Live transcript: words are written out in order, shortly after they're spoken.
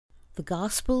The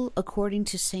Gospel according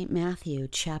to St. Matthew,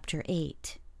 chapter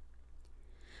 8.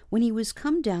 When he was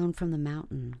come down from the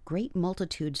mountain, great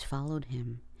multitudes followed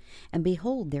him. And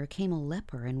behold, there came a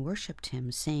leper and worshipped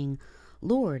him, saying,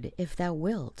 Lord, if thou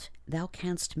wilt, thou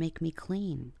canst make me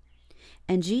clean.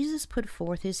 And Jesus put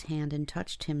forth his hand and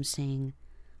touched him, saying,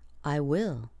 I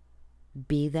will,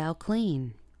 be thou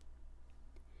clean.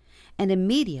 And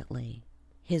immediately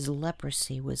his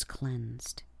leprosy was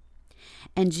cleansed.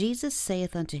 And Jesus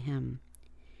saith unto him,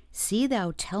 See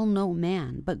thou tell no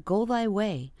man, but go thy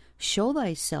way, show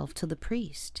thyself to the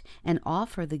priest, and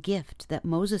offer the gift that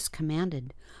Moses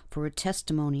commanded for a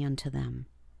testimony unto them.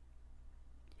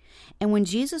 And when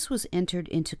Jesus was entered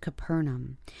into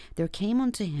Capernaum, there came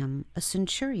unto him a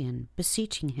centurion,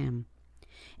 beseeching him,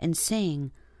 and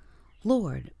saying,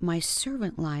 Lord, my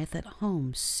servant lieth at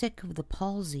home, sick of the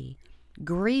palsy,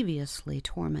 grievously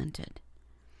tormented.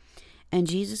 And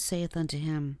Jesus saith unto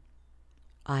him,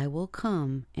 I will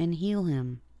come and heal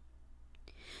him.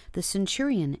 The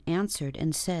centurion answered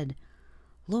and said,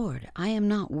 Lord, I am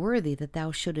not worthy that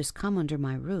thou shouldest come under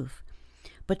my roof,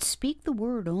 but speak the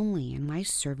word only, and my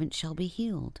servant shall be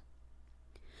healed.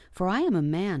 For I am a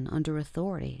man under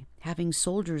authority, having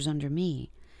soldiers under me,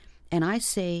 and I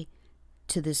say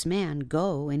to this man,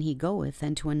 Go, and he goeth,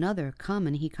 and to another, Come,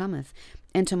 and he cometh,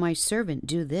 and to my servant,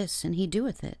 Do this, and he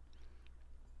doeth it.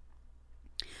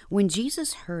 When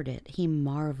Jesus heard it, he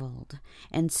marveled,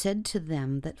 and said to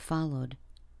them that followed,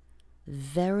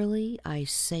 Verily I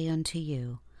say unto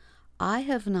you, I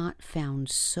have not found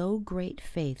so great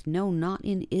faith, no, not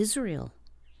in Israel.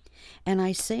 And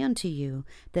I say unto you,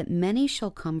 that many shall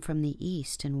come from the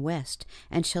east and west,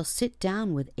 and shall sit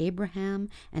down with Abraham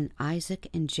and Isaac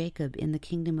and Jacob in the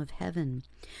kingdom of heaven.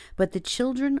 But the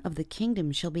children of the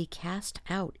kingdom shall be cast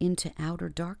out into outer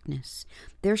darkness.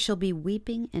 There shall be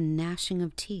weeping and gnashing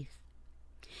of teeth.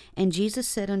 And Jesus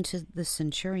said unto the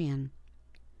centurion,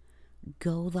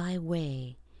 Go thy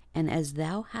way, and as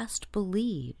thou hast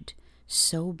believed,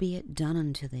 so be it done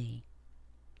unto thee.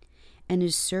 And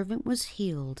his servant was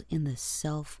healed in the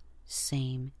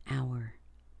self-same hour.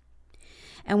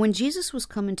 And when Jesus was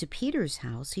come into Peter's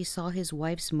house, he saw his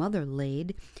wife's mother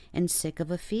laid and sick of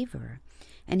a fever.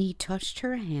 And he touched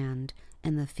her hand,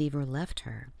 and the fever left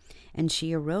her. And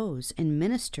she arose and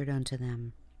ministered unto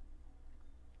them.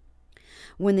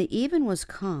 When the even was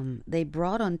come, they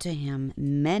brought unto him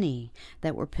many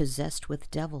that were possessed with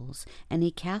devils, and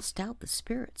he cast out the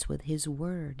spirits with his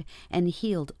word, and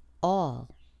healed all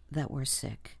that were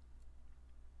sick,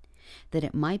 that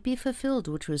it might be fulfilled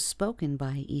which was spoken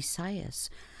by Esaias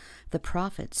the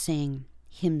prophet, saying,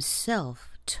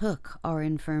 Himself took our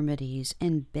infirmities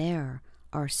and bare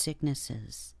our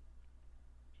sicknesses.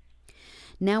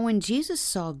 Now when Jesus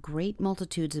saw great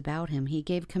multitudes about him, he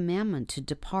gave commandment to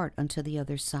depart unto the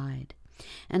other side.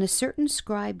 And a certain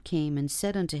scribe came and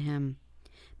said unto him,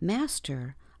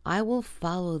 Master, I will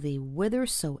follow thee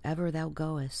whithersoever thou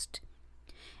goest.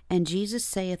 And Jesus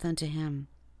saith unto him,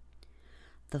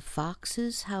 The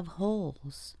foxes have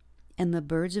holes, and the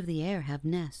birds of the air have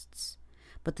nests,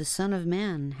 but the Son of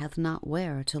Man hath not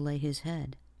where to lay his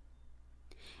head.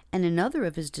 And another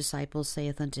of his disciples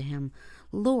saith unto him,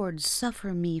 Lord,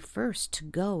 suffer me first to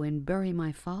go and bury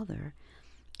my father.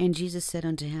 And Jesus said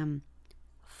unto him,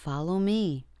 Follow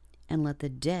me, and let the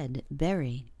dead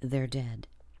bury their dead.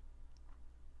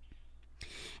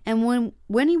 And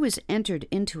when he was entered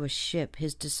into a ship,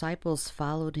 his disciples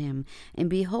followed him. And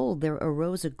behold, there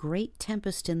arose a great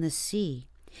tempest in the sea,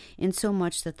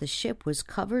 insomuch that the ship was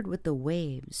covered with the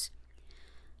waves.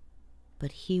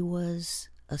 But he was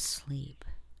asleep.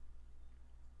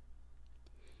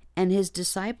 And his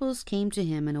disciples came to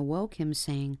him and awoke him,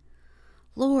 saying,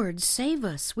 Lord, save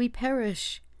us, we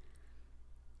perish.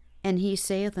 And he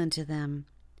saith unto them,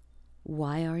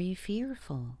 Why are ye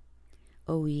fearful,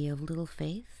 O ye of little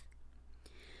faith?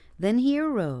 Then he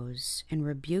arose and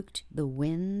rebuked the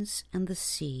winds and the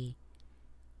sea,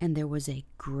 and there was a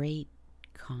great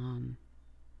calm.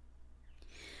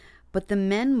 But the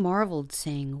men marveled,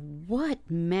 saying, What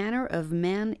manner of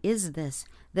man is this,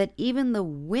 that even the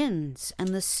winds and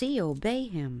the sea obey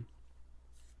him?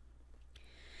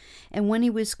 And when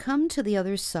he was come to the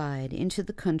other side, into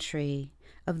the country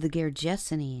of the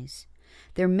Gergesenes,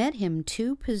 there met him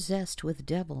two possessed with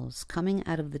devils, coming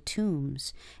out of the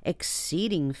tombs,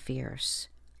 exceeding fierce,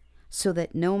 so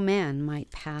that no man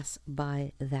might pass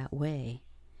by that way.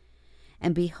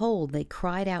 And behold, they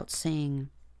cried out, saying,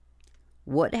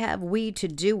 What have we to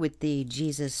do with thee,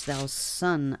 Jesus, thou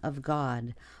Son of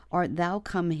God? Art thou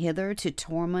come hither to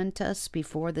torment us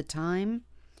before the time?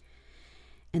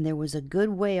 And there was a good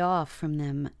way off from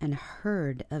them an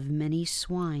herd of many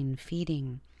swine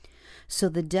feeding, So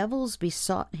the devils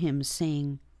besought him,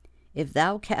 saying, If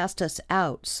thou cast us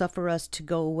out, suffer us to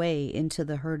go away into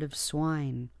the herd of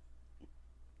swine.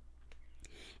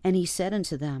 And he said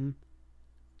unto them,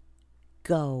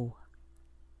 Go.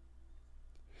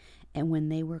 And when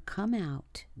they were come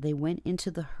out, they went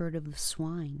into the herd of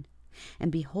swine.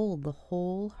 And behold, the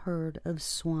whole herd of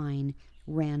swine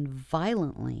ran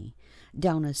violently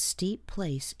down a steep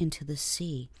place into the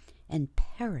sea, and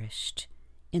perished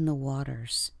in the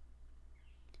waters.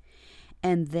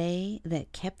 And they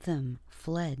that kept them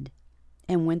fled,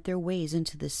 and went their ways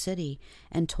into the city,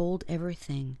 and told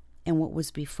everything, and what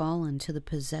was befallen to the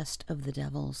possessed of the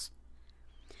devils.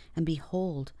 And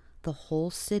behold, the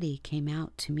whole city came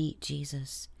out to meet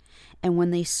Jesus. And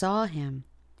when they saw him,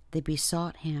 they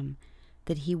besought him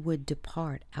that he would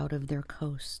depart out of their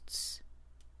coasts.